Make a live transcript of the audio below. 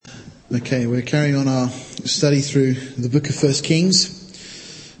Okay, we're carrying on our study through the book of 1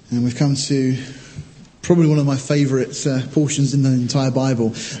 Kings, and we've come to probably one of my favourite portions in the entire Bible.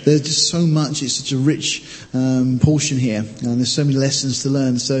 There's just so much, it's such a rich portion here, and there's so many lessons to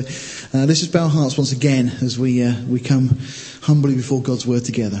learn. So let's just bow our hearts once again as we come humbly before God's word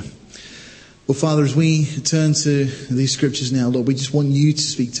together. Well, Father, as we turn to these scriptures now, Lord, we just want you to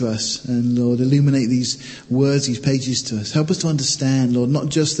speak to us. And, Lord, illuminate these words, these pages to us. Help us to understand, Lord, not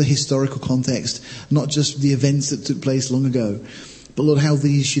just the historical context, not just the events that took place long ago, but, Lord, how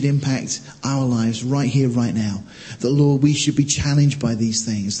these should impact our lives right here, right now. That, Lord, we should be challenged by these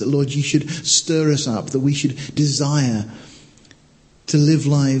things. That, Lord, you should stir us up. That we should desire to live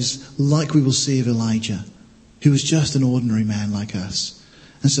lives like we will see of Elijah, who was just an ordinary man like us.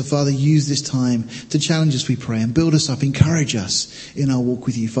 And so, Father, use this time to challenge us, we pray, and build us up, encourage us in our walk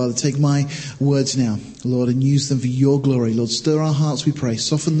with you. Father, take my words now, Lord, and use them for your glory. Lord, stir our hearts, we pray,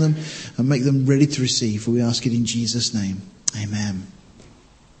 soften them and make them ready to receive. For we ask it in Jesus' name. Amen.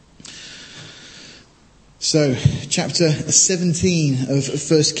 So, chapter 17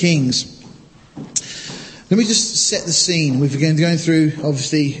 of 1 Kings. Let me just set the scene. We've been going through,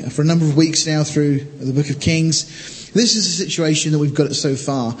 obviously, for a number of weeks now through the book of Kings. This is the situation that we've got so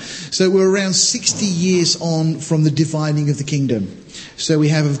far. So we're around 60 years on from the dividing of the kingdom. So we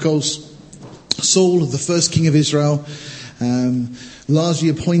have, of course, Saul, the first king of Israel, largely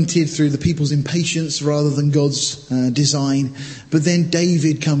appointed through the people's impatience rather than God's design. But then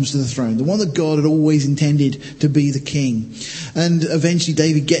David comes to the throne, the one that God had always intended to be the king. And eventually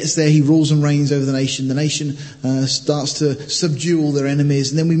David gets there, he rules and reigns over the nation. The nation starts to subdue all their enemies.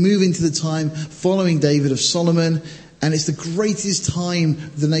 And then we move into the time following David of Solomon. And it's the greatest time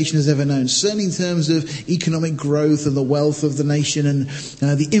the nation has ever known, certainly in terms of economic growth and the wealth of the nation and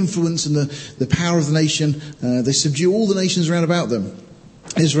the influence and the power of the nation. They subdue all the nations around about them.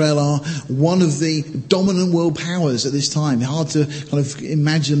 Israel are one of the dominant world powers at this time. Hard to kind of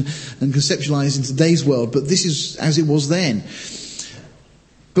imagine and conceptualize in today's world, but this is as it was then.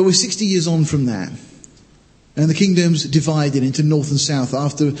 But we're 60 years on from that. And the kingdom's divided into north and south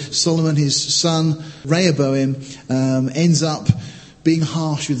after Solomon, his son, Rehoboam, ends up being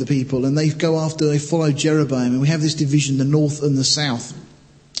harsh with the people. And they follow Jeroboam. And we have this division, the north and the south.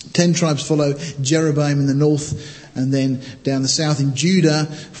 10 tribes follow Jeroboam in the north, and then down the south in Judah,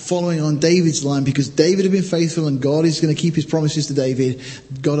 following on David's line, because David had been faithful and God is going to keep his promises to David.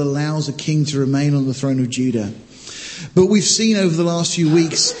 God allows a king to remain on the throne of Judah. But we've seen over the last few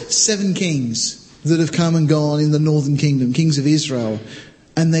weeks 7 kings that have come and gone in the northern kingdom, kings of Israel,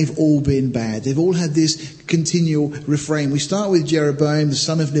 and they've all been bad. They've all had this continual refrain. We start with Jeroboam, the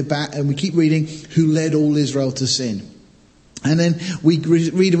son of Nebat, and we keep reading, who led all Israel to sin. And then we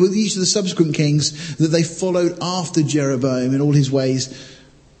read with each of the subsequent kings that they followed after Jeroboam in all his ways.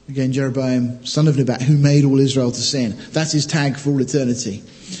 Again, Jeroboam, son of Nebat, who made all Israel to sin. That's his tag for all eternity.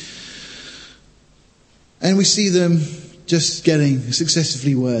 And we see them just getting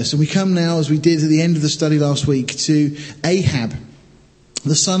successively worse. And we come now, as we did at the end of the study last week, to Ahab,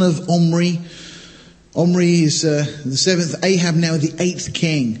 the son of Omri. Omri is the 7th, Ahab now the 8th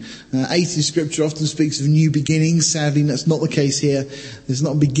king. 8 in scripture often speaks of new beginnings. Sadly, that's not the case here. There's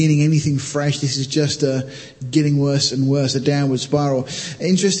not beginning anything fresh. This is just getting worse and worse, a downward spiral.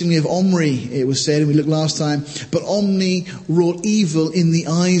 Interestingly, of Omri, it was said, and we looked last time, but Omri wrought evil in the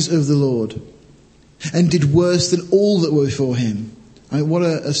eyes of the Lord, and did worse than all that were before him. I mean, what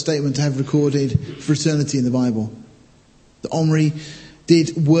a statement to have recorded for eternity in the Bible. That Omri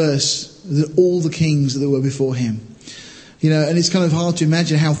did worse than all the kings that were before him. You know, and it's kind of hard to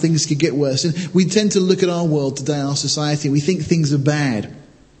imagine how things could get worse. And we tend to look at our world today, our society, and we think things are bad.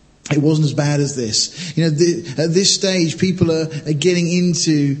 It wasn't as bad as this. You know, at this stage, people are getting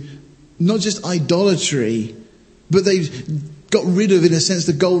into not just idolatry, but they've got rid of, in a sense,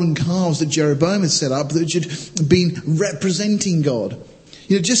 the golden calves that Jeroboam had set up that had been representing God.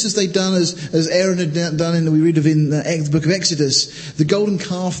 You know, just as they'd done, as Aaron had done, and we read of in the book of Exodus, the golden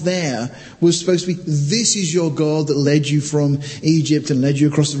calf there was supposed to be, this is your God that led you from Egypt and led you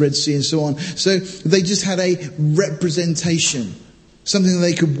across the Red Sea and so on. So they just had a representation, something that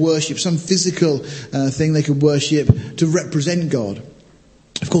they could worship, some physical thing they could worship to represent God.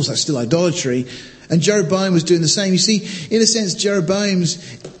 Of course, that's still idolatry. And Jeroboam was doing the same. You see, in a sense,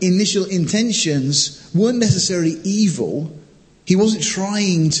 Jeroboam's initial intentions weren't necessarily evil. He wasn't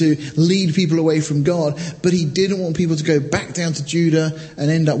trying to lead people away from God, but he didn't want people to go back down to Judah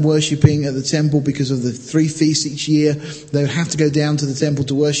and end up worshipping at the temple because of the 3 feasts each year. They would have to go down to the temple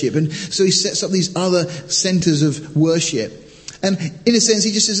to worship. And so he sets up these other centers of worship. And in a sense,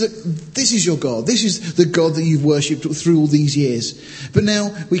 he just says, look, this is your God. This is the God that you've worshipped through all these years. But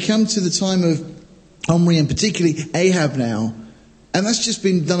now we come to the time of Omri and particularly Ahab now. And that's just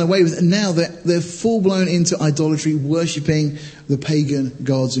been done away with. And now they're full-blown into idolatry, worshipping the pagan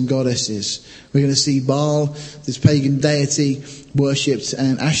gods and goddesses. We're going to see Baal, this pagan deity, worshipped,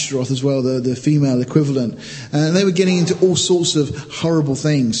 and Ashtaroth as well, the female equivalent. And they were getting into all sorts of horrible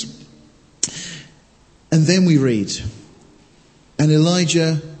things. And then we read, and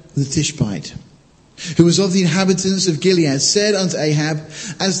Elijah the Tishbite, who was of the inhabitants of Gilead, said unto Ahab,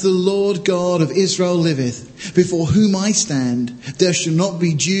 as the Lord God of Israel liveth, before whom I stand, there shall not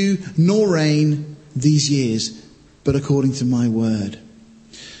be dew nor rain these years, but according to my word.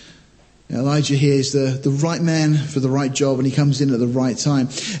 Elijah here is the right man for the right job, and he comes in at the right time.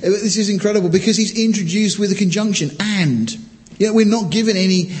 This is incredible because he's introduced with a conjunction, and. We're not given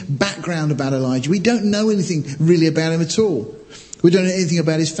any background about Elijah. We don't know anything really about him at all. We don't know anything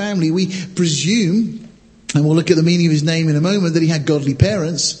about his family. We presume, and we'll look at the meaning of his name in a moment, that he had godly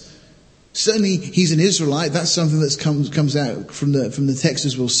parents. Certainly he's an Israelite. That's something that comes out from the text,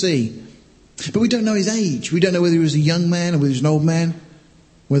 as we'll see. But we don't know his age. We don't know whether he was a young man or whether he was an old man.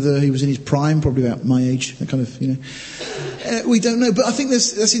 Whether he was in his prime, probably about my age. That kind of, we don't know. But I think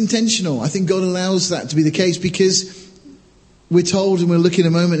that's intentional. I think God allows that to be the case because we're told, and we'll look in a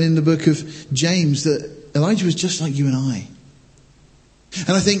moment in the book of James, that Elijah was just like you and I.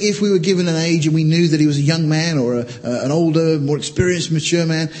 And I think if we were given an age and we knew that he was a young man or an older, more experienced, mature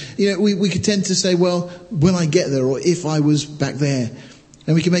man, we could tend to say, well, when I get there, or if I was back there.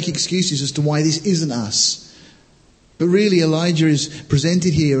 And we can make excuses as to why this isn't us. But really, Elijah is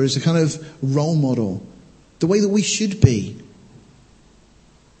presented here as a kind of role model. The way that we should be.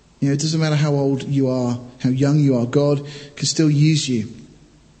 It doesn't matter how old you are, how young you are, God can still use you.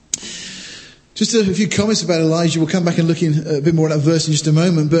 Just a few comments about Elijah. We'll come back and look in a bit more at that verse in just a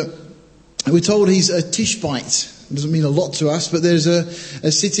moment. But we're told he's a Tishbite. It doesn't mean a lot to us, but there's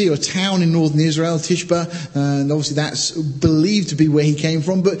a city or town in northern Israel, Tishba, and obviously that's believed to be where he came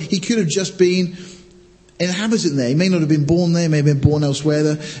from, but he could have just been an inhabitant there. He may not have been born there, may have been born elsewhere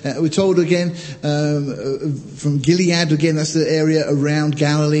there. We're told again from Gilead, again that's the area around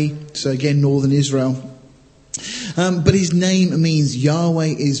Galilee, so again northern Israel. But his name means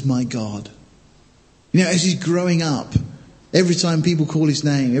Yahweh is my God. As he's growing up, every time people call his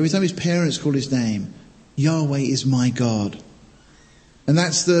name, every time his parents call his name, Yahweh is my God. And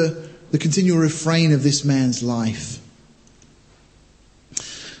that's the continual refrain of this man's life.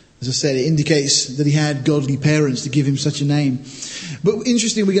 As I said, it indicates that he had godly parents to give him such a name. But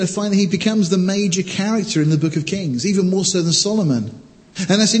interestingly, we're going to find that he becomes the major character in the book of Kings, even more so than Solomon.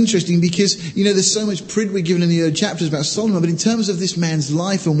 And that's interesting because, there's so much print we're given in the early chapters about Solomon, but in terms of this man's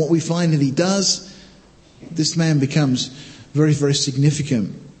life and what we find that he does, this man becomes very, very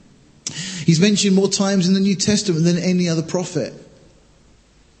significant. He's mentioned more times in the New Testament than any other prophet.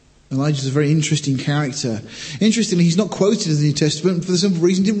 Elijah's a very interesting character. Interestingly, he's not quoted in the New Testament for the simple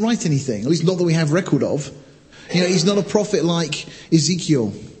reason he didn't write anything, at least not that we have record of. He's not a prophet like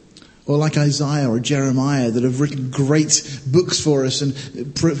Ezekiel or like Isaiah or Jeremiah that have written great books for us and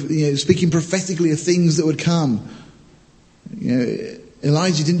speaking prophetically of things that would come.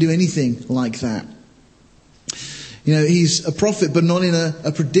 Elijah didn't do anything like that. He's a prophet, but not in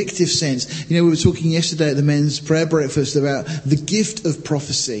a predictive sense. We were talking yesterday at the men's prayer breakfast about the gift of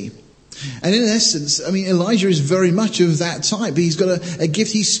prophecy. And in essence, Elijah is very much of that type. He's got a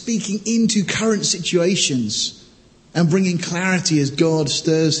gift. He's speaking into current situations and bringing clarity as God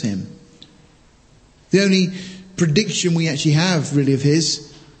stirs him. The only prediction we actually have really of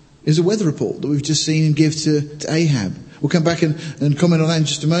his is a weather report that we've just seen him give to Ahab. We'll come back and comment on that in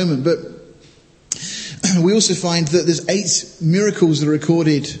just a moment. But we also find that there's 8 miracles that are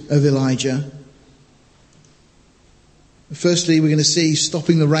recorded of Elijah. Firstly, we're going to see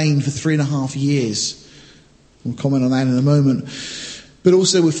stopping the rain for 3.5 years. We'll comment on that in a moment. But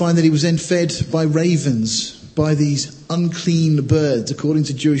also we find that he was then fed by ravens, by these unclean birds. According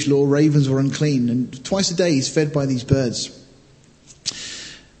to Jewish law, ravens were unclean. And twice a day he's fed by these birds.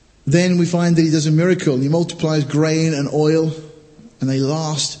 Then we find that he does a miracle. He multiplies grain and oil, and they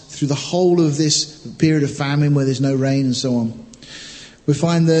last through the whole of this period of famine where there's no rain and so on. We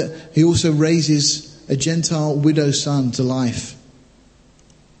find that he also raises a Gentile widow's son to life.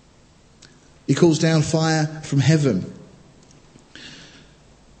 He calls down fire from heaven.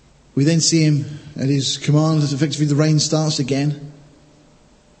 We then see him at his command as effectively the rain starts again.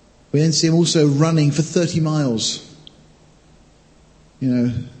 We then see him also running for 30 miles.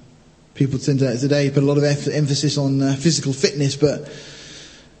 People tend to today put a lot of emphasis on physical fitness, but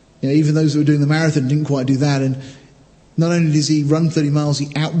even those that were doing the marathon didn't quite do that. And not only does he run 30 miles,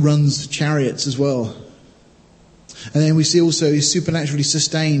 he outruns chariots as well. And then we see also he's supernaturally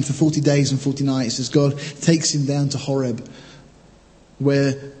sustained for 40 days and 40 nights as God takes him down to Horeb,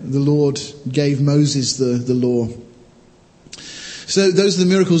 where the Lord gave Moses the law. So those are the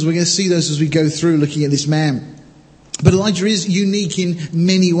miracles. We're going to see those as we go through looking at this man. But Elijah is unique in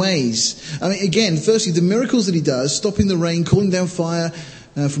many ways. I mean, again, firstly, the miracles that he does, stopping the rain, calling down fire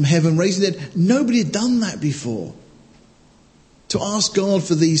from heaven, raising the dead, nobody had done that before. To ask God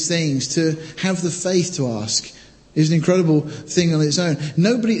for these things, to have the faith to ask, is an incredible thing on its own.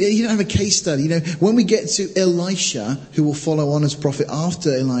 You don't have a case study. When we get to Elisha, who will follow on as prophet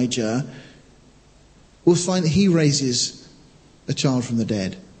after Elijah, we'll find that he raises a child from the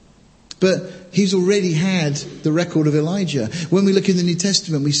dead. But he's already had the record of Elijah. When we look in the New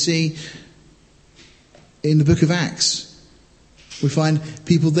Testament, we see in the book of Acts, we find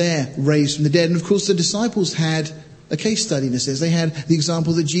people there raised from the dead. And of course the disciples had a case study in a sense. They had the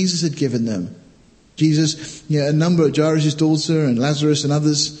example that Jesus had given them. Jesus, a number of Jairus' daughter and Lazarus and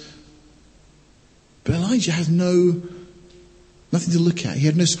others. But Elijah has nothing to look at. He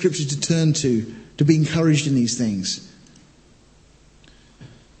had no scripture to turn to be encouraged in these things.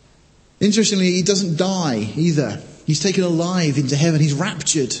 Interestingly, he doesn't die either. He's taken alive into heaven. He's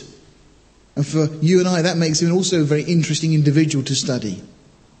raptured. And for you and I, that makes him also a very interesting individual to study.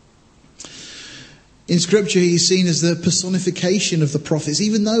 In Scripture, he's seen as the personification of the prophets,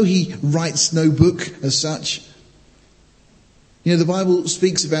 even though he writes no book as such. The Bible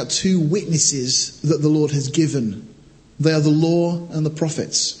speaks about two witnesses that the Lord has given. They are the law and the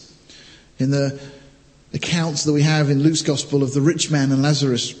prophets. In the accounts that we have in Luke's Gospel of the rich man and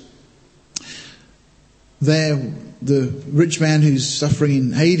Lazarus, there, the rich man who's suffering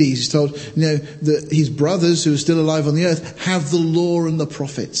in Hades is told, that his brothers who are still alive on the earth have the law and the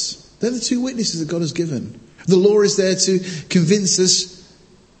prophets. They're the two witnesses that God has given. The law is there to convince us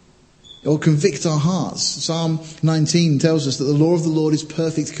or convict our hearts. Psalm 19 tells us that the law of the Lord is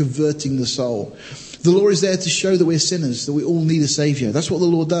perfect, converting the soul. The law is there to show that we're sinners, that we all need a saviour. That's what the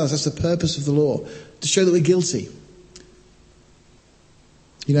law does. That's the purpose of the law, to show that we're guilty.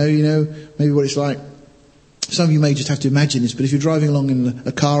 Maybe what it's like. Some of you may just have to imagine this, but if you're driving along in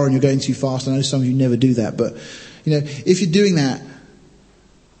a car and you're going too fast, I know some of you never do that, but if you're doing that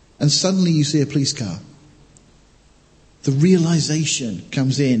and suddenly you see a police car, the realization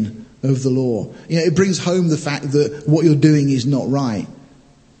comes in of the law. It brings home the fact that what you're doing is not right.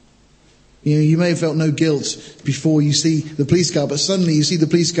 You may have felt no guilt before you see the police car, but suddenly you see the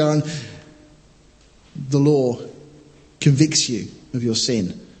police car and the law convicts you of your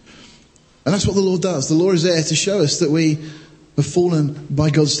sin. And that's what the law does. The law is there to show us that we have fallen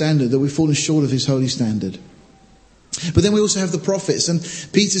by God's standard, that we've fallen short of his holy standard. But then we also have the prophets, and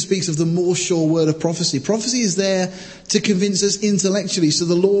Peter speaks of the more sure word of prophecy. Prophecy is there to convince us intellectually. So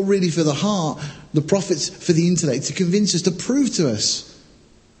the law really for the heart, the prophets for the intellect, to convince us, to prove to us.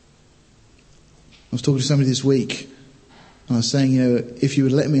 I was talking to somebody this week, and I was saying, if you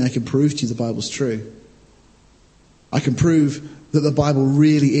would let me, I can prove to you the Bible's true. I can prove that the Bible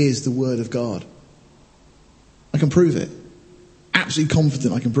really is the Word of God. I can prove it. Absolutely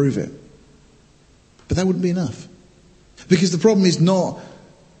confident I can prove it. But that wouldn't be enough. Because the problem is not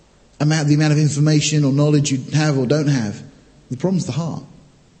the amount of information or knowledge you have or don't have. The problem's the heart.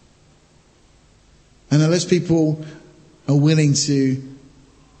 And unless people are willing to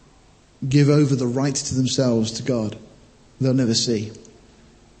give over the right to themselves to God, they'll never see.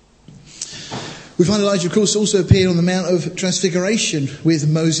 We find Elijah, of course, also appeared on the Mount of Transfiguration with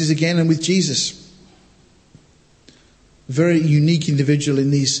Moses again and with Jesus. A very unique individual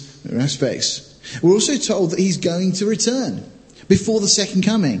in these aspects. We're also told that he's going to return before the second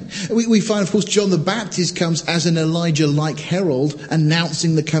coming. We find, of course, John the Baptist comes as an Elijah-like herald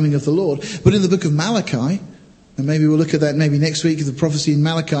announcing the coming of the Lord. But in the book of Malachi, and maybe we'll look at that maybe next week, the prophecy in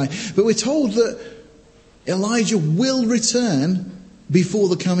Malachi, but we're told that Elijah will return before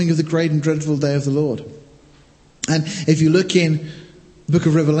the coming of the great and dreadful day of the Lord. And if you look in the book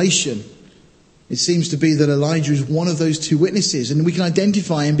of Revelation, it seems to be that Elijah is one of those two witnesses. And we can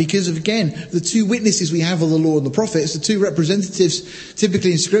identify him because of, again, the two witnesses we have of the law and the prophets. The two representatives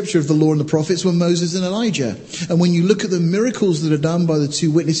typically in Scripture of the law and the prophets were Moses and Elijah. And when you look at the miracles that are done by the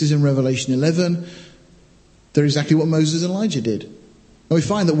two witnesses in Revelation 11, they're exactly what Moses and Elijah did. And we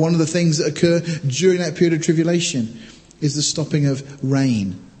find that one of the things that occur during that period of tribulation is the stopping of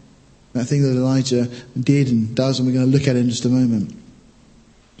rain. That thing that Elijah did and does, and we're going to look at it in just a moment.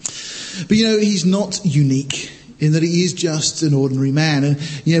 But he's not unique in that he is just an ordinary man. And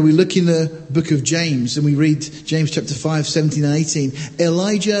we look in the book of James and we read James chapter 5, 17 and 18.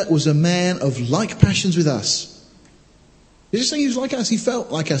 Elijah was a man of like passions with us. He's just saying he was like us. He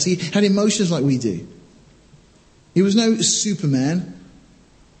felt like us. He had emotions like we do. He was no Superman,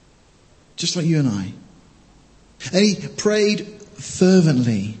 just like you and I. And he prayed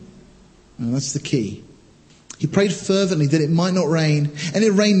fervently. Well, that's the key. He prayed fervently that it might not rain. And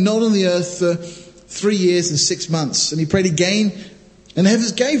it rained not on the earth for 3 years and 6 months. And he prayed again, and the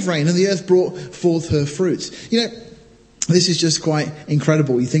heavens gave rain, and the earth brought forth her fruits. You know, this is just quite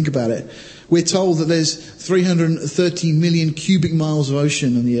incredible. You think about it. We're told that there's 330 million cubic miles of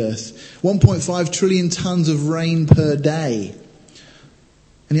ocean on the earth. 1.5 trillion tons of rain per day.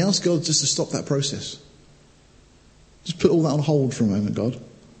 And he asked God just to stop that process. Just put all that on hold for a moment, God.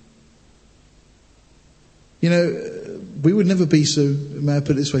 You know, we would never be so, may I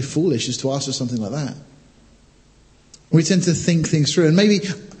put it this way, foolish as to ask for something like that. We tend to think things through. And maybe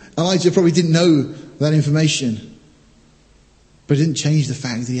Elijah probably didn't know that information. But it didn't change the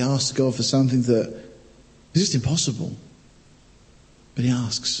fact that he asked God for something that is just impossible. But he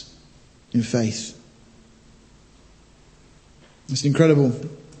asks in faith. It's an incredible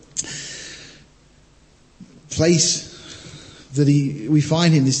place that we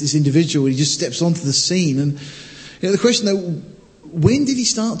find him, this individual. He just steps onto the scene. And you know, the question though, when did he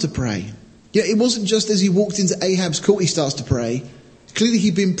start to pray? Yeah, it wasn't just as he walked into Ahab's court he starts to pray. Clearly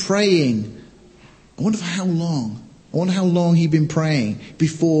he'd been praying. I wonder for how long. I wonder how long he'd been praying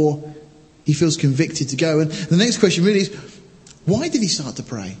before he feels convicted to go. And the next question really is, why did he start to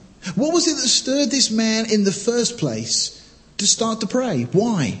pray? What was it that stirred this man in the first place to start to pray?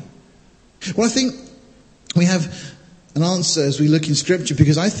 Why? Well, I think we have an answer as we look in Scripture,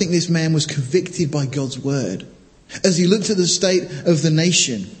 because I think this man was convicted by God's word as he looked at the state of the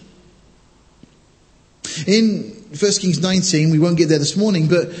nation. In 1 Kings 19, we won't get there this morning,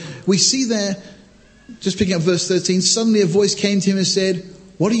 but we see there, just picking up verse 13, suddenly a voice came to him and said,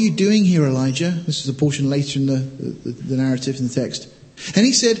 "What are you doing here, Elijah?" This is a portion later in the narrative in the text. And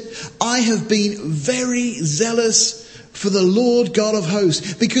he said, "I have been very zealous for the Lord God of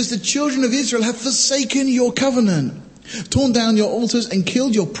hosts, because the children of Israel have forsaken your covenant, torn down your altars and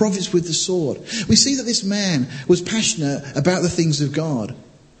killed your prophets with the sword." We see that this man was passionate about the things of God.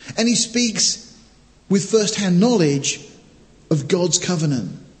 And he speaks with first-hand knowledge of God's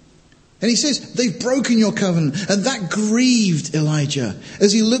covenant. And he says, they've broken your covenant. And that grieved Elijah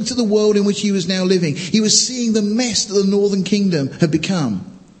as he looked at the world in which he was now living. He was seeing the mess that the northern kingdom had become.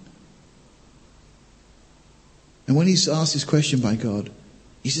 And when he's asked this question by God,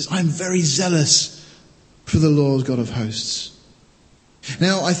 he says, "I'm very zealous for the Lord God of hosts."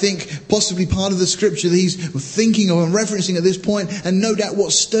 Now, I think possibly part of the scripture that he's thinking of and referencing at this point, and no doubt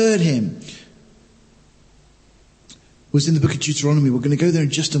what stirred him, was in the book of Deuteronomy. We're going to go there in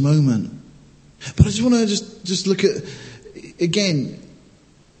just a moment. But I just want to just look at, again,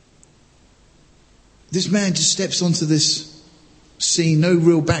 this man just steps onto this scene. No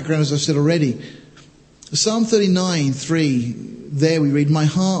real background, as I've said already. Psalm 39:3, there we read, "My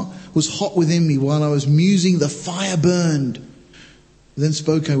heart was hot within me while I was musing, the fire burned. Then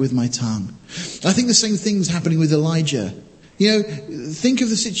spoke I with my tongue." I think the same thing's happening with Elijah. You know, think of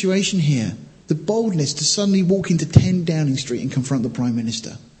the situation here. The boldness to suddenly walk into 10 Downing Street and confront the Prime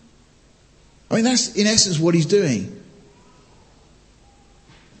Minister. I mean, that's in essence what he's doing.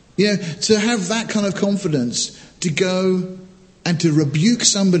 You know, to have that kind of confidence to go and to rebuke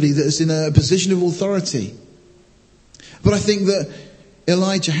somebody that is in a position of authority. But I think that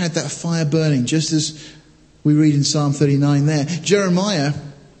Elijah had that fire burning, just as we read in Psalm 39 there. Jeremiah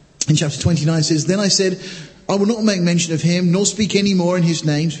in chapter 29 says, "Then I said, I will not make mention of him, nor speak any more in his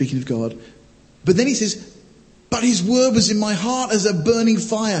name," speaking of God. But then he says, "But his word was in my heart as a burning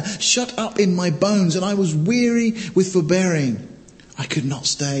fire, shut up in my bones, and I was weary with forbearing. I could not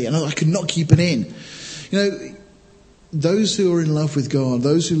stay, and I could not keep it in." You know, those who are in love with God,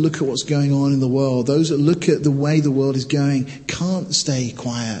 those who look at what's going on in the world, those that look at the way the world is going, can't stay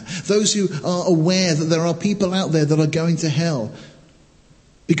quiet. Those who are aware that there are people out there that are going to hell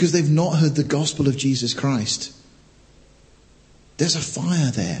because they've not heard the gospel of Jesus Christ. There's a fire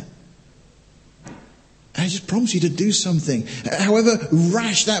there. And I just promise you to do something. However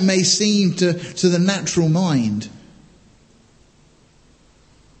rash that may seem to the natural mind.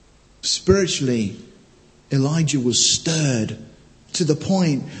 Spiritually, Elijah was stirred to the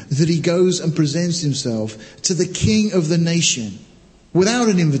point that he goes and presents himself to the king of the nation without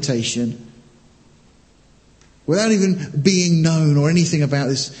an invitation, without even being known or anything about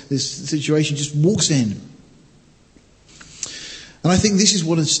this situation, just walks in. And I think this is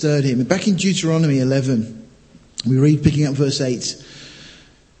what had stirred him. Back in Deuteronomy 11, we read, picking up verse 8,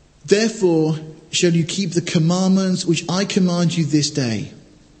 "Therefore shall you keep the commandments which I command you this day,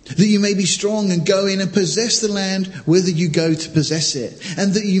 that you may be strong and go in and possess the land whither you go to possess it,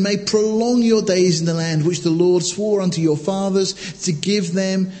 and that you may prolong your days in the land which the Lord swore unto your fathers to give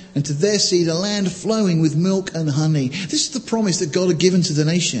them and to their seed, a land flowing with milk and honey. This is the promise that God had given to the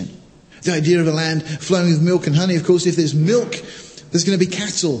nation. The idea of a land flowing with milk and honey. Of course, if there's milk, there's going to be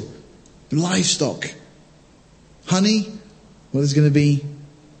cattle, livestock. Honey, well, there's going to be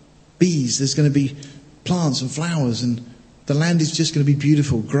bees, there's going to be plants and flowers, and the land is just going to be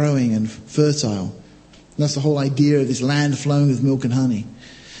beautiful, growing and fertile. And that's the whole idea of this land flowing with milk and honey.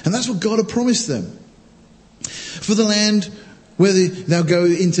 And that's what God had promised them. For the land where thou go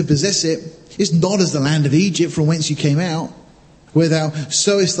in to possess it is not as the land of Egypt from whence you came out, where thou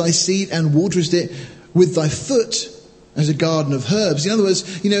sowest thy seed and waterest it with thy foot as a garden of herbs. In other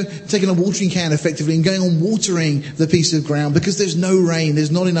words, taking a watering can effectively and going on watering the piece of ground because there's no rain,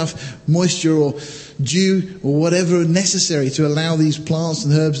 there's not enough moisture or dew or whatever necessary to allow these plants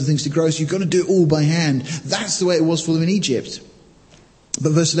and herbs and things to grow. So you've got to do it all by hand. That's the way it was for them in Egypt.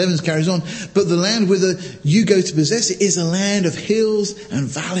 But verse 11 carries on. But the land whither you go to possess it is a land of hills and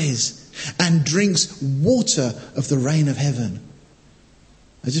valleys, and drinks water of the rain of heaven.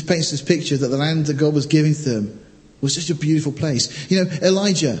 It just paints this picture that the land that God was giving to them was such a beautiful place.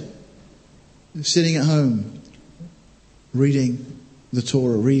 Elijah sitting at home, reading the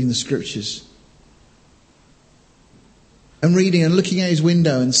Torah, reading the scriptures, and reading and looking out his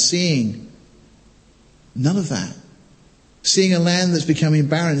window and seeing none of that. Seeing a land that's becoming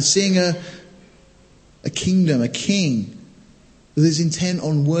barren, seeing a kingdom, a king that is intent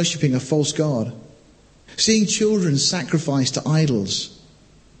on worshipping a false god, seeing children sacrificed to idols,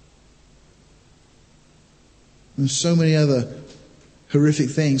 and so many other horrific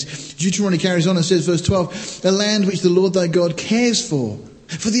things. Deuteronomy carries on and says, verse 12, a land which the Lord thy God cares for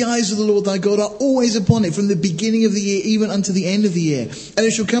the eyes of the Lord thy God are always upon it, from the beginning of the year even unto the end of the year. And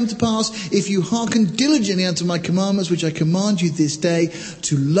it shall come to pass, if you hearken diligently unto my commandments, which I command you this day,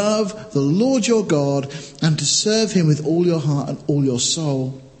 to love the Lord your God, and to serve him with all your heart and all your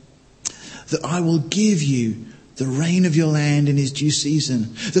soul, that I will give you the rain of your land in his due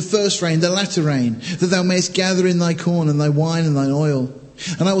season, the first rain, the latter rain, that thou mayest gather in thy corn and thy wine and thine oil.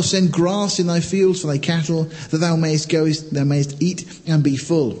 And I will send grass in thy fields for thy cattle, that thou mayest eat and be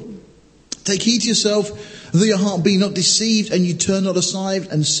full. Take heed to yourself, that your heart be not deceived, and you turn not aside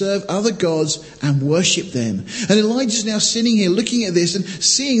and serve other gods and worship them. And Elijah's now sitting here looking at this and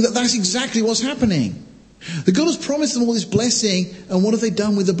seeing that that's exactly what's happening. That God has promised them all this blessing, and what have they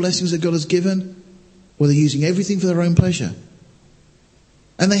done with the blessings that God has given? Well, they're using everything for their own pleasure.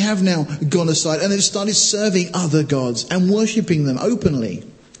 And they have now gone aside and they've started serving other gods and worshipping them openly.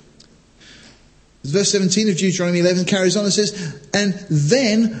 Verse 17 of Deuteronomy 11 carries on and says, and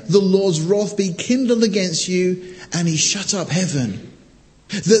then the Lord's wrath be kindled against you, and he shut up heaven,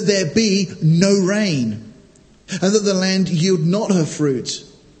 that there be no rain, and that the land yield not her fruit,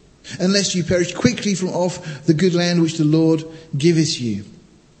 unless you perish quickly from off the good land which the Lord giveth you.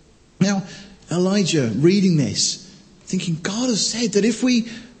 Now, Elijah reading this, thinking God has said that if we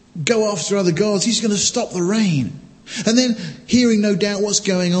go after other gods, he's going to stop the rain. And then hearing no doubt what's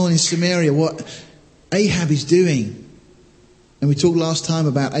going on in Samaria, what Ahab is doing. And we talked last time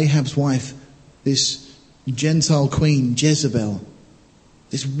about Ahab's wife, this Gentile queen, Jezebel,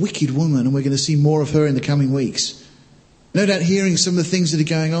 this wicked woman, and we're going to see more of her in the coming weeks. No doubt hearing some of the things that are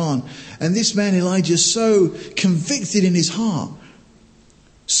going on. And this man Elijah is so convicted in his heart.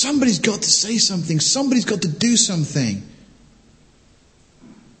 Somebody's got to say something. Somebody's got to do something.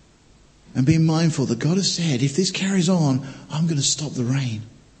 And being mindful that God has said, if this carries on, I'm going to stop the rain.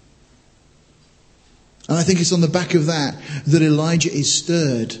 And I think it's on the back of that Elijah is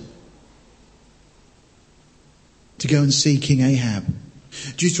stirred to go and see King Ahab.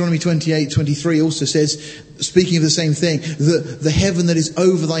 Deuteronomy 28:23 also says, speaking of the same thing, that the heaven that is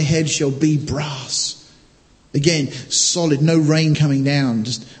over thy head shall be brass. Again, solid, no rain coming down,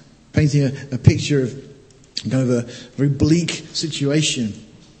 just painting a picture of kind of a very bleak situation.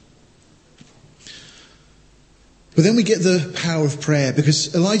 But then we get the power of prayer,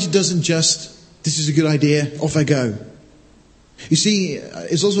 because Elijah doesn't just, this is a good idea, off I go. You see,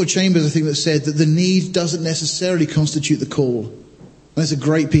 it's also Chambers, I think, that said that the need doesn't necessarily constitute the call. That's a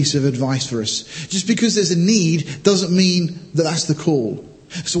great piece of advice for us. Just because there's a need doesn't mean that that's the call.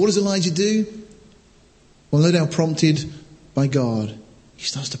 So what does Elijah do? Well, no doubt prompted by God, he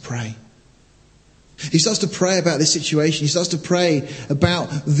starts to pray. He starts to pray about this situation. He starts to pray about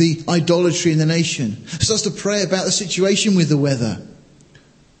the idolatry in the nation. He starts to pray about the situation with the weather.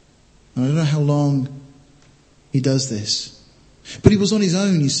 And I don't know how long he does this. But he was on his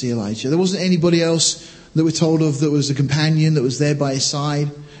own, you see, Elijah. There wasn't anybody else that we're told of that was a companion that was there by his side.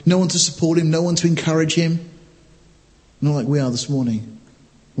 no one to support him, no one to encourage him. Not like we are this morning.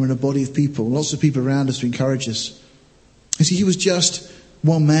 We're in a body of people, lots of people around us to encourage us. You see, he was just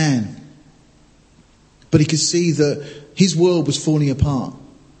one man. But he could see that his world was falling apart.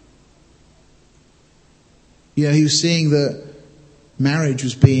 He was seeing that marriage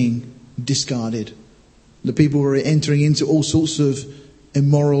was being discarded. That people were entering into all sorts of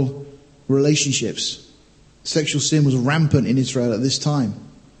immoral relationships. Sexual sin was rampant in Israel at this time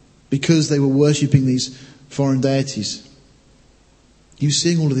because they were worshipping these foreign deities. He was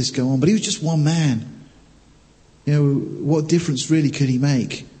seeing all of this go on, but he was just one man. What difference really could he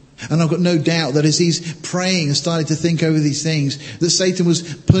make? And I've got no doubt that as he's praying and starting to think over these things, that Satan was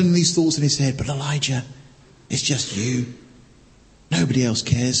putting these thoughts in his head. But Elijah, it's just you. Nobody else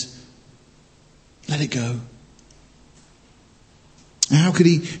cares. Let it go. And how could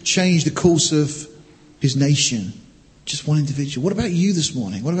he change the course of his nation? Just one individual. What about you this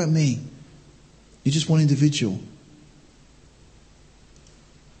morning? What about me? You're just one individual.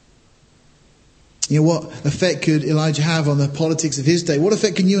 What effect could Elijah have on the politics of his day? What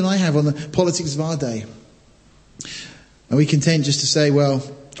effect can you and I have on the politics of our day? Are we content just to say, well,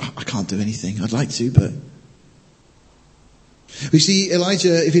 I can't do anything. I'd like to, but... We see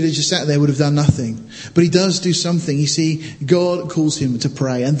Elijah, if he had just sat there, would have done nothing. But he does do something. You see, God calls him to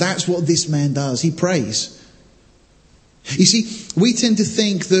pray. And that's what this man does. He prays. You see, we tend to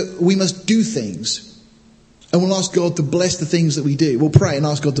think that we must do things. And we'll ask God to bless the things that we do. We'll pray and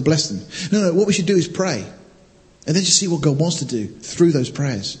ask God to bless them. No, what we should do is pray. And then just see what God wants to do through those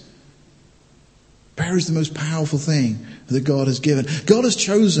prayers. Prayer is the most powerful thing that God has given. God has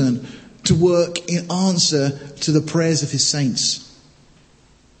chosen to work in answer to the prayers of his saints.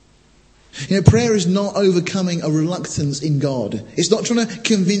 Prayer is not overcoming a reluctance in God. It's not trying to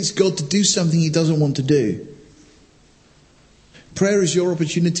convince God to do something he doesn't want to do. Prayer is your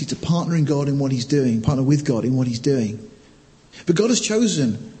opportunity to partner in God in what he's doing, partner with God in what he's doing. But God has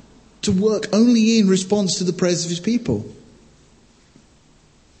chosen to work only in response to the prayers of his people.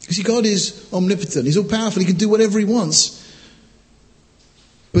 You see, God is omnipotent. He's all powerful. He can do whatever he wants.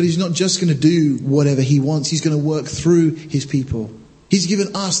 But he's not just going to do whatever he wants. He's going to work through his people. He's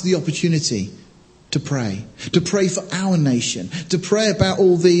given us the opportunity to pray for our nation, to pray about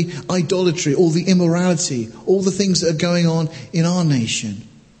all the idolatry, all the immorality, all the things that are going on in our nation,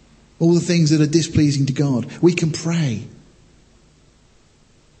 all the things that are displeasing to God. We can pray.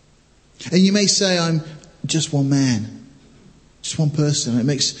 And you may say, I'm just one man, just one person.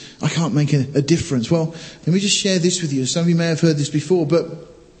 I can't make a difference. Well, let me just share this with you. Some of you may have heard this before, but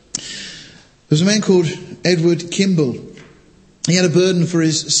there's a man called Edward Kimball. He had a burden for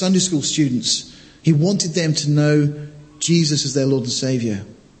his Sunday school students. He wanted them to know Jesus as their Lord and Saviour.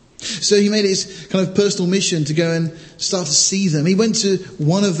 So he made it his kind of personal mission to go and start to see them. He went to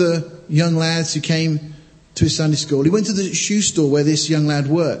one of the young lads who came to his Sunday school. He went to the shoe store where this young lad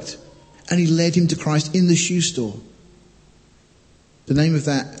worked. And he led him to Christ in the shoe store. The name of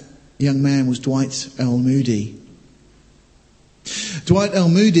that young man was Dwight L. Moody. Dwight L.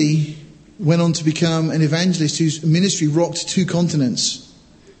 Moody went on to become an evangelist whose ministry rocked 2 continents.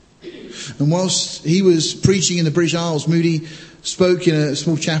 And whilst he was preaching in the British Isles, Moody spoke in a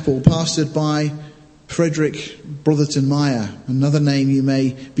small chapel pastored by Frederick Brotherton Meyer, another name you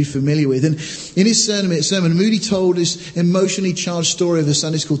may be familiar with. And in his sermon, Moody told this emotionally charged story of a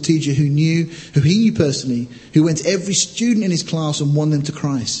Sunday school teacher who he knew personally, who went to every student in his class and won them to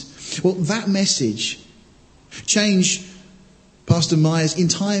Christ. Well, that message changed Pastor Meyer's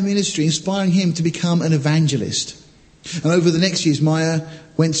entire ministry, inspiring him to become an evangelist. And over the next years, Meyer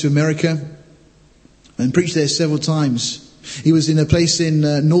went to America and preached there several times. He was in a place in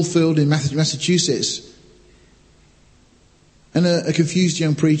Northfield in Massachusetts. And a confused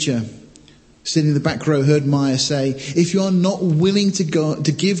young preacher sitting in the back row heard Meyer say, if you are not willing to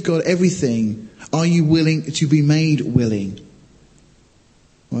give God everything, are you willing to be made willing?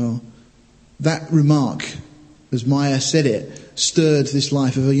 Well, that remark, as Meyer said it, stirred this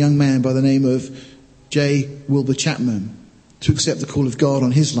life of a young man by the name of J. Wilbur Chapman to accept the call of God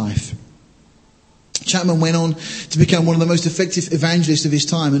on his life. Chapman went on to become one of the most effective evangelists of his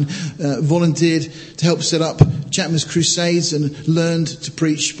time and volunteered to help set up Chapman's crusades and learned to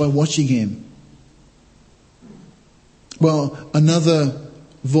preach by watching him. Well, another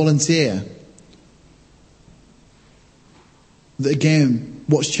volunteer that again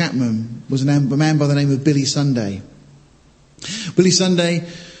watched Chapman was a man by the name of Billy Sunday. Billy Sunday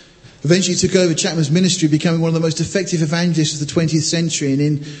eventually took over Chapman's ministry, becoming one of the most effective evangelists of the 20th century. And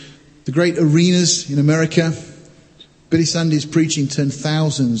in the great arenas in America, Billy Sunday's preaching turned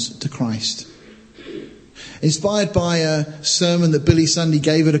thousands to Christ. Inspired by a sermon that Billy Sunday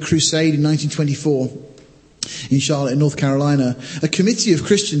gave at a crusade in 1924 in Charlotte, in North Carolina, a committee of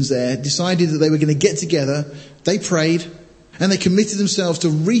Christians there decided that they were going to get together. They prayed and they committed themselves to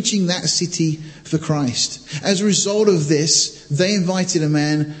reaching that city for Christ. As a result of this, they invited a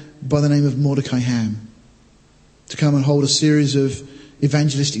man by the name of Mordecai Ham to come and hold a series of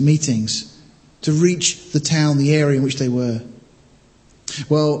evangelistic meetings to reach the town, the area in which they were.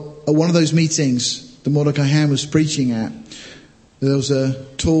 Well, at one of those meetings that Mordecai Ham was preaching at, there was a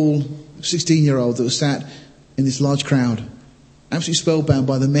tall 16-year-old that was sat in this large crowd, absolutely spellbound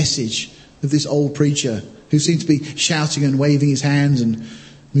by the message of this old preacher who seemed to be shouting and waving his hands and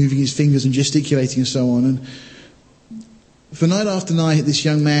moving his fingers and gesticulating and so on. And for night after night, this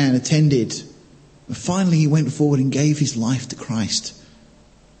young man attended. And finally, he went forward and gave his life to Christ.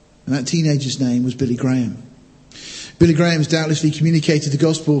 And that teenager's name was Billy Graham. Billy Graham has doubtlessly communicated the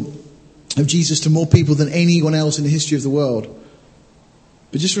gospel of Jesus to more people than anyone else in the history of the world.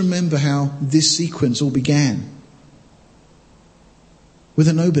 But just remember how this sequence all began. With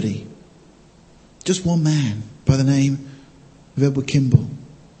a nobody. Just one man by the name of Edward Kimball.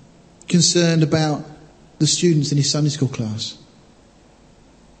 Concerned about the students in his Sunday school class.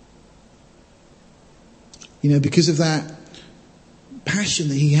 You know, because of that passion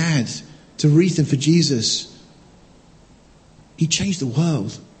that he had to reach them for Jesus, he changed the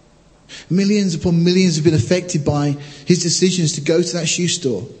world. Millions upon millions have been affected by his decisions to go to that shoe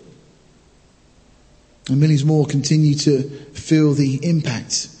store. And millions more continue to feel the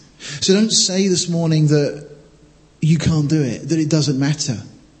impact. So don't say this morning that you can't do it, that it doesn't matter.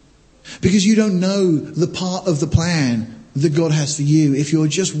 Because you don't know the part of the plan that God has for you if you're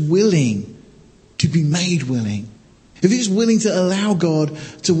just willing to be made willing. If you're just willing to allow God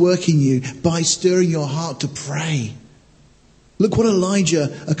to work in you by stirring your heart to pray. Look what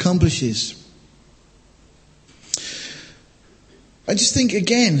Elijah accomplishes. I just think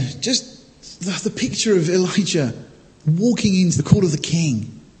again, just the picture of Elijah walking into the court of the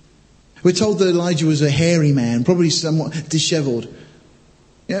king. We're told that Elijah was a hairy man, probably somewhat disheveled.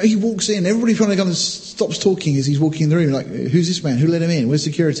 You know, he walks in, everybody kind of stops talking as he's walking in the room, like, who's this man? Who let him in? Where's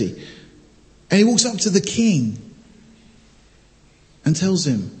security? And he walks up to the king and tells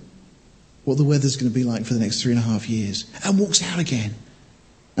him what the weather's going to be like for the next 3.5 years, and walks out again.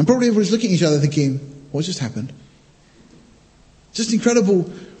 And probably everyone's looking at each other thinking, what just happened? Just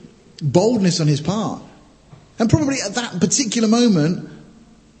incredible boldness on his part. And probably at that particular moment,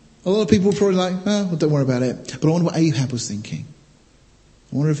 a lot of people were probably like, oh, well, don't worry about it. But I wonder what Ahab was thinking.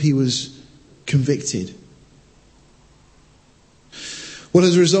 I wonder if he was convicted. Well,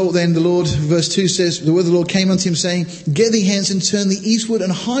 as a result then, the Lord, verse 2 says, the word of the Lord came unto him saying, get thee hence and turn thee eastward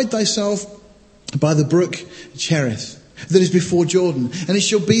and hide thyself by the brook Cherith that is before Jordan. And it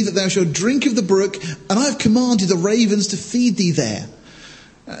shall be that thou shalt drink of the brook, and I have commanded the ravens to feed thee there.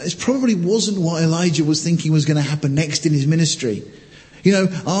 This probably wasn't what Elijah was thinking was going to happen next in his ministry. You know,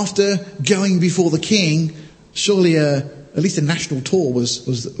 after going before the king, surely at least a national tour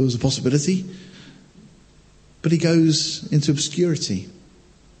was a possibility. But he goes into obscurity.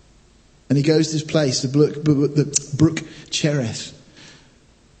 And he goes to this place, the brook Cherith.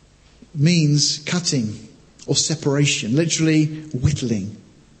 Means cutting or separation, literally whittling.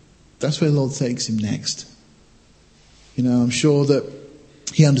 That's where the Lord takes him next. You know, I'm sure that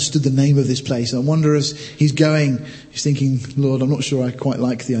he understood the name of this place. And I wonder as he's going, he's thinking, Lord, I'm not sure I quite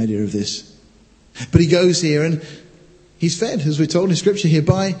like the idea of this. But he goes here and he's fed, as we're told in Scripture here,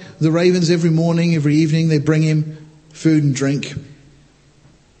 by the ravens every morning, every evening. They bring him food and drink. And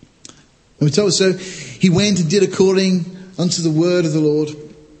we're told, so he went and did according unto the word of the Lord.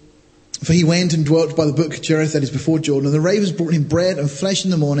 For he went and dwelt by the brook Cherith that is before Jordan. And the ravens brought him bread and flesh in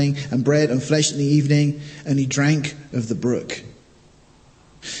the morning, and bread and flesh in the evening, and he drank of the brook.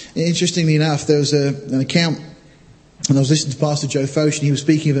 Interestingly enough, there was an account, and I was listening to Pastor Joe Foch, and he was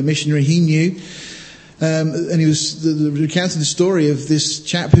speaking of a missionary he knew. And he was recounting the story of this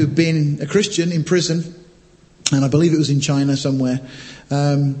chap who had been a Christian in prison, and I believe it was in China somewhere.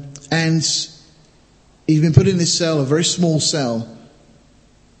 And he'd been put in this cell, a very small cell,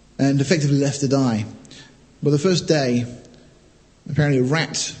 and effectively left to die. But the first day, apparently a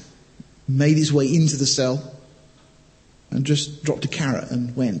rat made its way into the cell and just dropped a carrot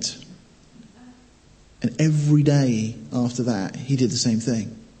and went. And every day after that, he did the same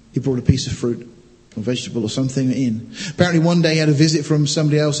thing. He brought a piece of fruit or vegetable or something in. Apparently one day he had a visit from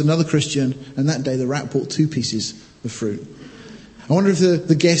somebody else, another Christian, and that day the rat brought 2 pieces of fruit. I wonder if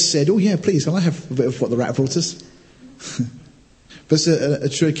the guest said, oh yeah, please, can I have a bit of what the rat brought us? But it's a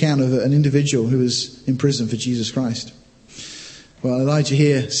true account of an individual who was in prison for Jesus Christ. Well, Elijah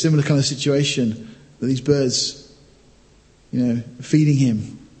here, similar kind of situation. that these birds, are feeding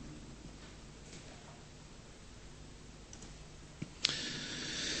him.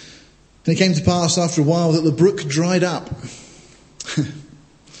 And it came to pass after a while that the brook dried up.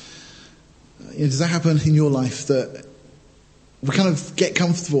 Does that happen in your life, that we kind of get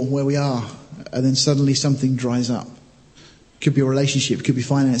comfortable where we are and then suddenly something dries up? Could be a relationship, could be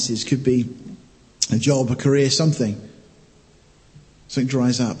finances, could be a job, a career, something. Something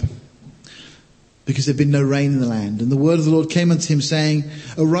dries up because there had been no rain in the land. And the word of the Lord came unto him, saying,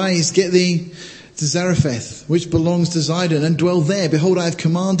 Arise, get thee to Zarephath, which belongs to Zidon, and dwell there. Behold, I have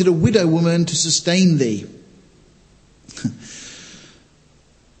commanded a widow woman to sustain thee.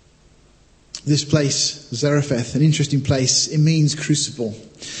 This place, Zarephath, an interesting place. It means crucible.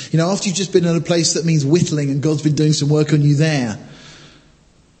 After you've just been in a place that means whittling and God's been doing some work on you there,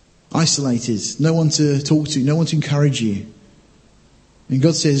 isolated, no one to talk to, no one to encourage you. And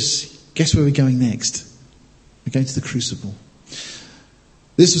God says, guess where we're going next? We're going to the crucible.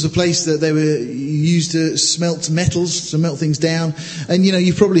 This was a place that they were used to smelt metals, to melt things down. And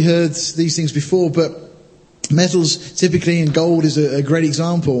you've probably heard these things before, but metals typically, and gold is a great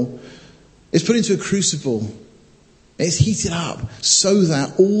example, it's put into a crucible. It's heated up so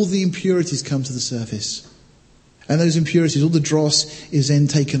that all the impurities come to the surface. And those impurities, all the dross, is then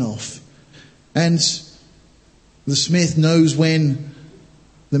taken off. And the smith knows when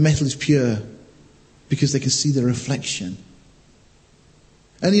the metal is pure because they can see the reflection.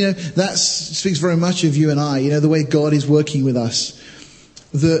 And that speaks very much of you and I, the way God is working with us.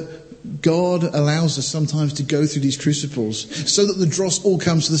 That God allows us sometimes to go through these crucibles so that the dross all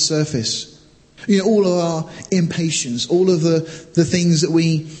comes to the surface. All of our impatience, all of the things that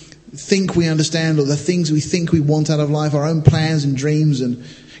we think we understand, or the things we think we want out of life, our own plans and dreams. And,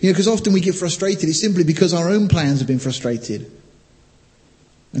 because often we get frustrated. It's simply because our own plans have been frustrated.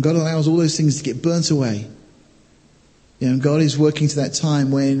 And God allows all those things to get burnt away. And God is working to that time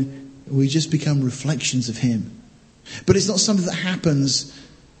when we just become reflections of Him. But it's not something that happens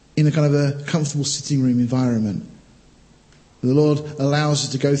in a kind of a comfortable sitting room environment. The Lord allows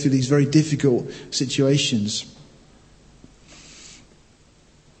us to go through these very difficult situations.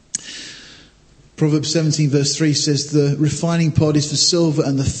 Proverbs 17 verse 3 says, The refining pot is for silver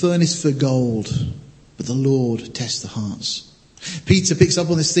and the furnace for gold, but the Lord tests the hearts. Peter picks up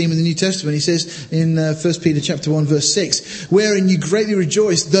on this theme in the New Testament. He says in 1 Peter chapter 1 verse 6, Wherein you greatly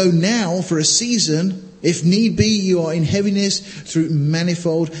rejoice, though now for a season, if need be, you are in heaviness through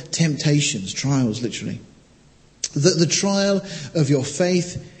manifold temptations, trials literally. That the trial of your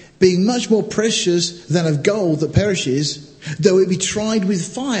faith, being much more precious than of gold that perishes, though it be tried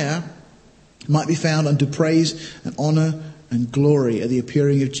with fire, might be found unto praise and honour and glory at the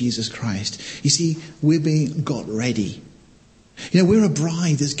appearing of Jesus Christ. You see, we're being got ready. We're a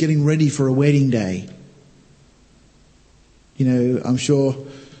bride that's getting ready for a wedding day. I'm sure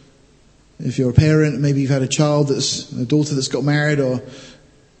if you're a parent, maybe you've had a daughter that's got married, or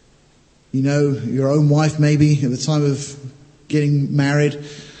your own wife maybe at the time of getting married,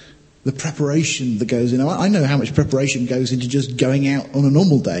 the preparation that goes in. I know how much preparation goes into just going out on a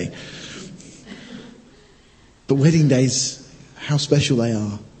normal day. But wedding days, how special they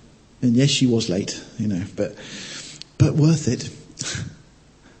are. And yes, she was late, but worth it.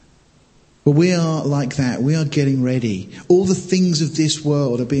 But we are like that. We are getting ready. All the things of this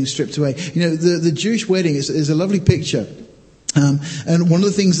world are being stripped away. The Jewish wedding is a lovely picture. And one of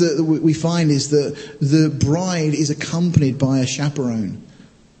the things that we find is that the bride is accompanied by a chaperone,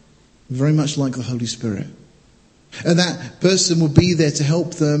 very much like the Holy Spirit. And that person will be there to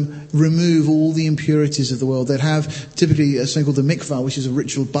help them remove all the impurities of the world. They'd have typically something called the mikvah, which is a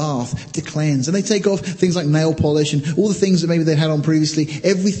ritual bath to cleanse. And they take off things like nail polish and all the things that maybe they'd had on previously.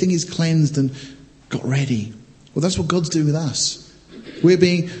 Everything is cleansed and got ready. Well, that's what God's doing with us. We're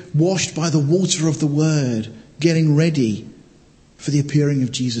being washed by the water of the Word, getting ready for the appearing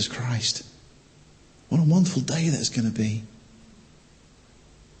of Jesus Christ. What a wonderful day that's going to be.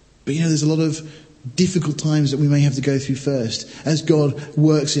 But there's a lot of difficult times that we may have to go through first as God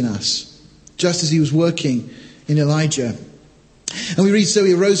works in us, just as He was working in Elijah. And we read, So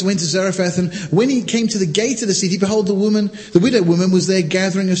he arose and went to Zarephath, and when he came to the gate of the city, behold, the widow woman was there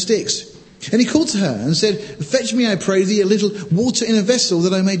gathering of sticks. And he called to her and said, Fetch me, I pray thee, a little water in a vessel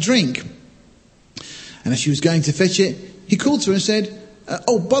that I may drink. And as she was going to fetch it, he called to her and said,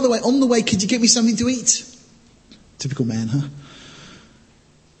 Oh, by the way, on the way, could you get me something to eat? Typical man, huh?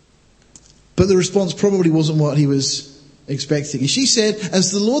 But the response probably wasn't what he was expecting. And she said,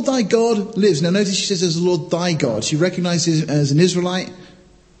 As the Lord thy God lives. Now notice she says, As the Lord thy God. She recognizes him as an Israelite.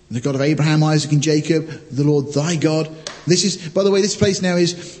 The God of Abraham, Isaac and Jacob, the Lord thy God. This is, by the way, this place now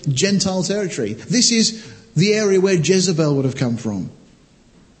is Gentile territory. This is the area where Jezebel would have come from.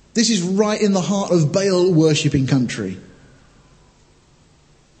 This is right in the heart of Baal worshipping country.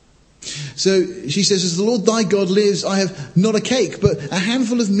 So she says, as the Lord thy God lives, I have not a cake, but a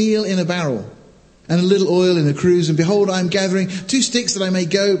handful of meal in a barrel, and a little oil in a cruse. And behold, I am gathering 2 sticks that I may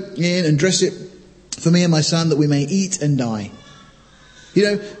go in and dress it for me and my son, that we may eat and die. You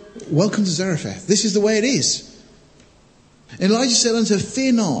know, welcome to Zarephath. This is the way it is. And Elijah said unto her,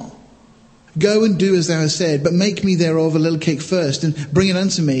 fear not. Go and do as thou hast said, but make me thereof a little cake first, and bring it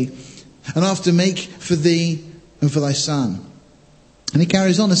unto me, and after make for thee and for thy son. And he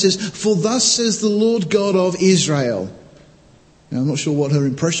carries on and says, for thus says the Lord God of Israel. Now, I'm not sure what her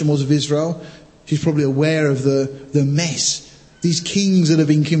impression was of Israel. She's probably aware of the mess. These kings that have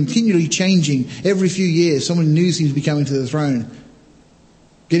been continually changing every few years. Someone new seems to be coming to the throne.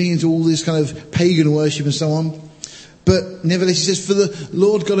 Getting into all this kind of pagan worship and so on. But nevertheless, he says, for the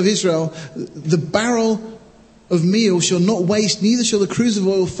Lord God of Israel, the barrel of meal shall not waste, neither shall the cruse of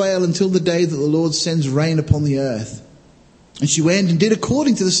oil fail until the day that the Lord sends rain upon the earth. And she went and did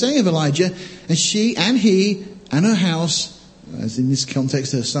according to the saying of Elijah, and she and he and her house, as in this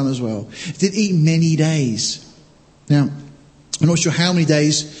context her son as well, did eat many days. Now, I'm not sure how many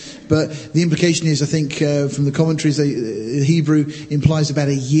days, but the implication is, I think, from the commentaries, the Hebrew implies about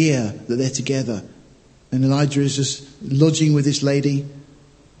a year that they're together. And Elijah is just lodging with this lady.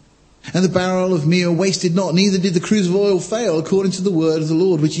 And the barrel of meal wasted not, neither did the cruse of oil fail, according to the word of the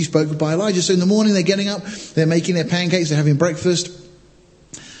Lord, which he spoke by Elijah. So in the morning they're getting up, they're making their pancakes, they're having breakfast.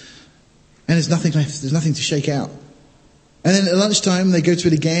 And there's nothing left, there's nothing to shake out. And then at lunchtime they go to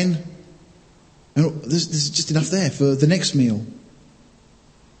it again. And there's just enough there for the next meal. And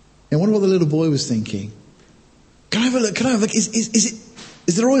I wonder what the little boy was thinking. Can I have a look? Can I have a look?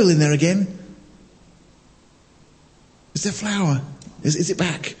 Is there oil in there again? Is there flour? Is it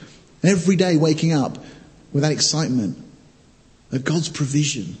back? And every day waking up with that excitement of God's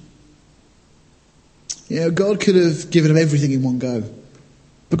provision. You know, God could have given him everything in one go.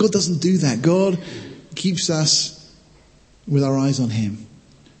 But God doesn't do that. God keeps us with our eyes on him.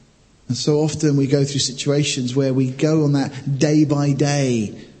 And so often we go through situations where we go on that day by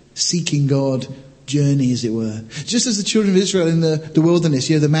day seeking God journey, as it were. Just as the children of Israel in the wilderness,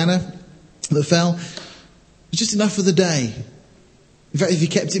 you know, the manna that fell, it's just enough for the day. In fact, if you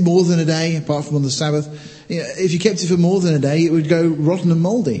kept it more than a day, apart from on the Sabbath, you know, if you kept it for more than a day, it would go rotten and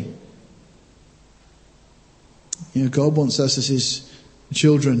mouldy. You know, God wants us as his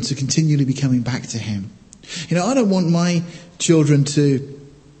children to continually be coming back to him. You know, I don't want my children to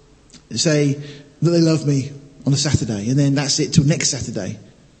say that they love me on a Saturday and then that's it till next Saturday.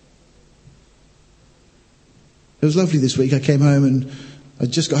 It was lovely this week. I came home and I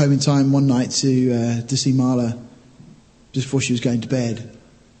just got home in time one night to see Marla just before she was going to bed.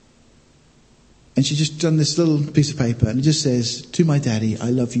 And she just done this little piece of paper and it just says, to my daddy, I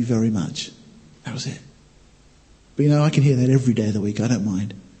love you very much. That was it. But you know, I can hear that every day of the week. I don't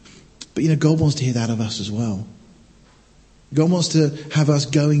mind. But you know, God wants to hear that of us as well. God wants to have us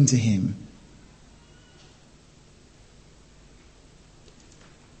going to him.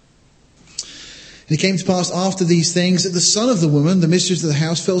 And it came to pass after these things that the son of the woman, the mistress of the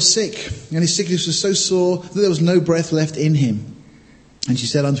house, fell sick. And his sickness was so sore that there was no breath left in him. And she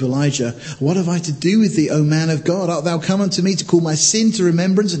said unto Elijah, what have I to do with thee, O man of God? Art thou come unto me to call my sin to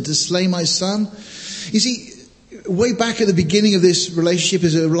remembrance and to slay my son? You see, way back at the beginning of this relationship,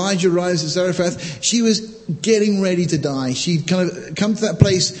 as Elijah arrives at Zarephath, she was getting ready to die. She'd kind of come to that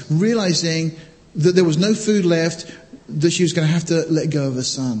place realizing that there was no food left, that she was going to have to let go of her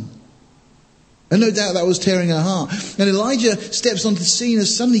son. And no doubt that was tearing her heart. And Elijah steps onto the scene and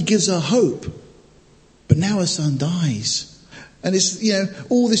suddenly gives her hope. But now her son dies. And it's, you know,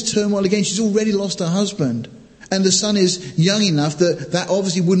 all this turmoil again. She's already lost her husband. And the son is young enough that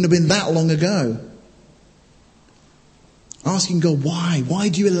obviously wouldn't have been that long ago. Asking God, why? Why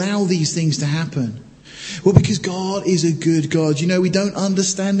do you allow these things to happen? Well, because God is a good God. You know, we don't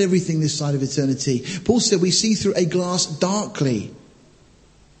understand everything this side of eternity. Paul said we see through a glass darkly.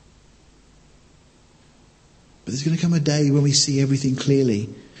 But there's going to come a day when we see everything clearly.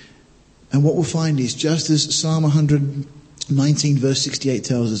 And what we'll find is, just as Psalm 119 verse 68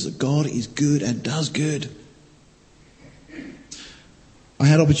 tells us, that God is good and does good. I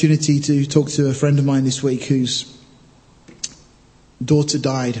had opportunity to talk to a friend of mine this week whose daughter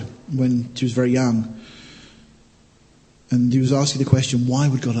died when she was very young. And he was asking the question, why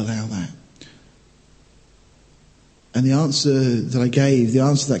would God allow that? And the answer that I gave, the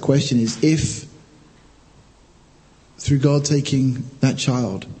answer to that question is, if through God taking that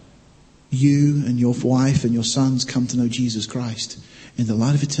child, you and your wife and your sons come to know Jesus Christ, in the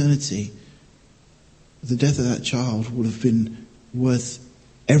light of eternity, the death of that child would have been worth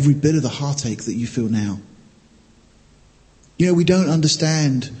every bit of the heartache that you feel now. You know, we don't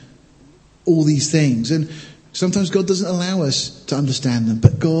understand all these things, and sometimes God doesn't allow us to understand them,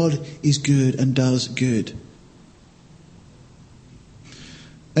 but God is good and does good.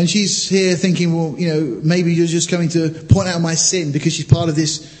 And she's here thinking, well, you know, maybe you're just coming to point out my sin because she's part of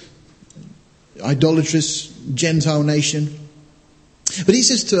this idolatrous Gentile nation. But he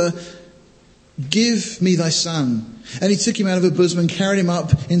says to her, give me thy son. And he took him out of her bosom and carried him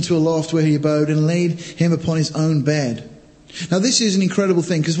up into a loft where he abode and laid him upon his own bed. Now this is an incredible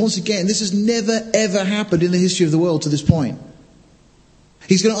thing, because once again, this has never ever happened in the history of the world to this point.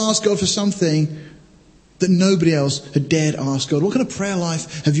 He's going to ask God for something that nobody else had dared ask God. What kind of prayer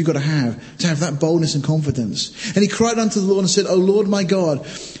life have you got to have that boldness and confidence? And he cried unto the Lord and said, O Lord my God,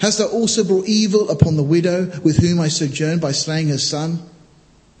 hast thou also brought evil upon the widow with whom I sojourned by slaying her son?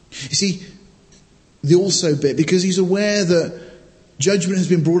 You see, the also bit, because he's aware that judgment has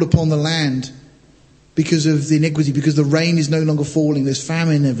been brought upon the land because of the iniquity, because the rain is no longer falling, there's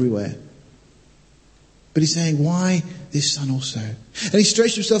famine everywhere. But he's saying, why this son also? And he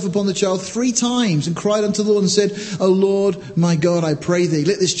stretched himself upon the child 3 times and cried unto the Lord and said, O Lord my God, I pray thee,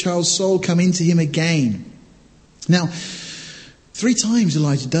 let this child's soul come into him again. Now, 3 times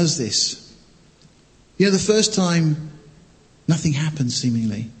Elijah does this. You know, the first time, nothing happens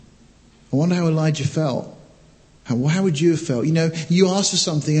seemingly. I wonder how Elijah felt. How would you have felt? You know, you ask for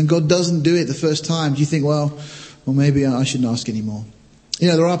something and God doesn't do it the first time. Do you think, well, maybe I shouldn't ask anymore? You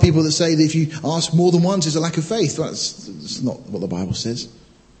know, there are people that say that if you ask more than once, it's a lack of faith. Well, that's not what the Bible says.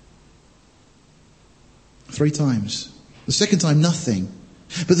 3 times. The second time, nothing.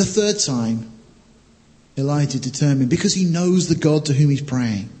 But the third time, Elijah determined, because he knows the God to whom he's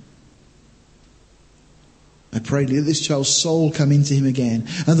praying. I prayed, let this child's soul come into him again.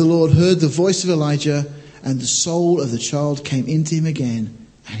 And the Lord heard the voice of Elijah, and the soul of the child came into him again,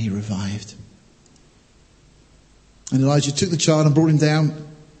 and he revived. And Elijah took the child and brought him down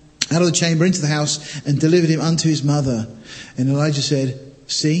out of the chamber into the house and delivered him unto his mother. And Elijah said,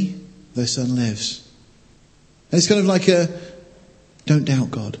 see, thy son lives. And it's kind of like don't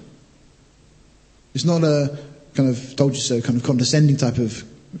doubt God. It's not a kind of told you so kind of condescending type of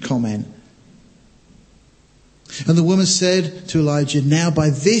comment. And the woman said to Elijah, now by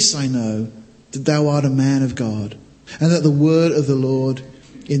this I know that thou art a man of God, and that the word of the Lord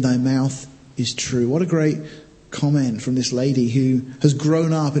in thy mouth is true. What a great comment from this lady who has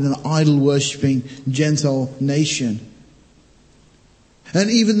grown up in an idol-worshipping Gentile nation.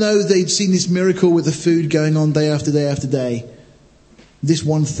 And even though they'd seen this miracle with the food going on day after day after day, this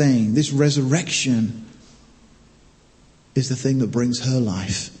one thing, this resurrection, is the thing that brings her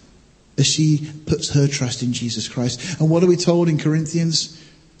life as she puts her trust in Jesus Christ. And what are we told in Corinthians?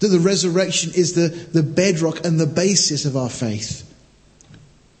 That the resurrection is the bedrock and the basis of our faith.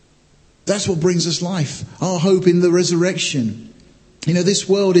 That's what brings us life. Our hope in the resurrection. You know, this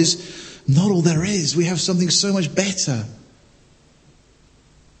world is not all there is. We have something so much better.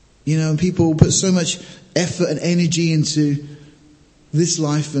 You know, and people put so much effort and energy into this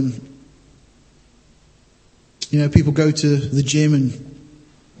life, and you know, people go to the gym and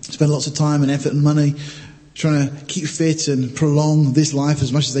spend lots of time and effort and money trying to keep fit and prolong this life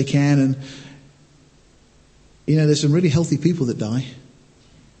as much as they can. And you know, there's some really healthy people that die,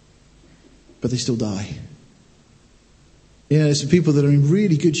 but they still die. You know, there's some people that are in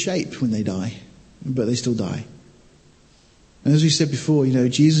really good shape when they die, but they still die. And as we said before, you know,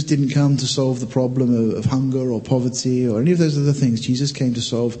 Jesus didn't come to solve the problem of hunger or poverty or any of those other things. Jesus came to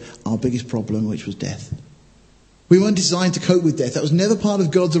solve our biggest problem, which was death. We weren't designed to cope with death. That was never part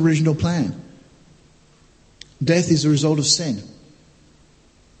of God's original plan. Death is a result of sin.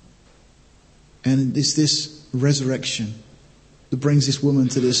 And it's this resurrection that brings this woman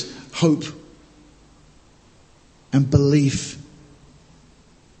to this hope and belief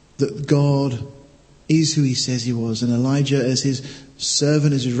that God is who he says he was. And Elijah, as his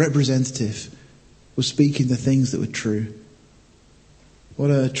servant, as his representative, was speaking the things that were true.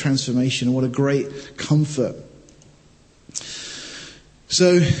 What a transformation and what a great comfort.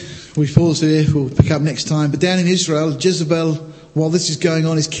 So we pause here, we'll pick up next time. But down in Israel, Jezebel, while this is going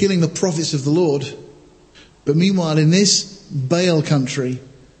on, is killing the prophets of the Lord. But meanwhile, in this Baal country,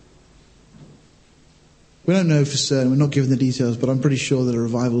 we don't know for certain, we're not given the details, but I'm pretty sure that a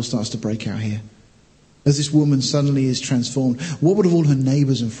revival starts to break out here. As this woman suddenly is transformed, what would all her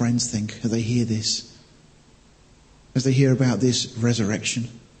neighbours and friends think as they hear this? As they hear about this resurrection?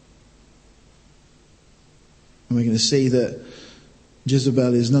 And we're going to see that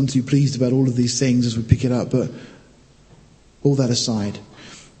Jezebel is none too pleased about all of these things as we pick it up, but all that aside,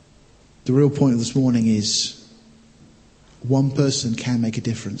 the real point of this morning is one person can make a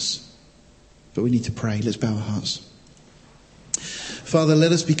difference, but we need to pray. Let's bow our hearts. Father,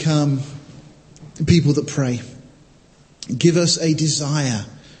 let us become people that pray. Give us a desire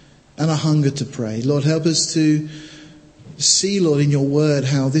and a hunger to pray. Lord, help us to see, Lord, in your word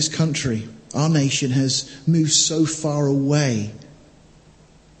how this country, our nation, has moved so far away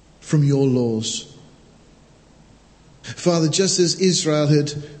from your laws. Father, just as Israel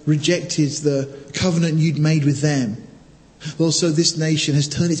had rejected the covenant you'd made with them, also this nation has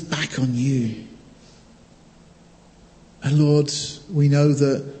turned its back on you. And Lord, we know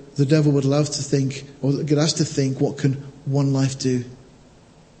that the devil would love to think, or get us to think, what can one life do?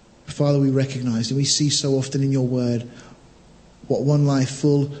 Father, we recognize and we see so often in your word what one life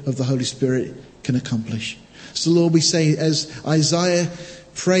full of the Holy Spirit can accomplish. So Lord, we say, as Isaiah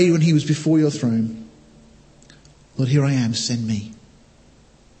prayed when he was before your throne, Lord, here I am, send me.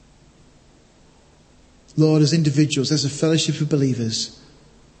 Lord, as individuals, as a fellowship of believers,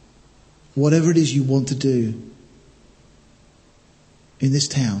 whatever it is you want to do in this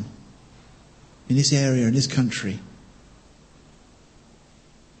town, in this area, in this country,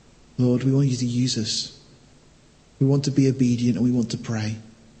 Lord, we want you to use us. We want to be obedient and we want to pray.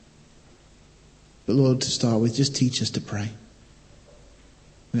 But Lord, to start with, just teach us to pray.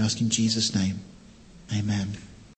 We ask in Jesus' name. Amen.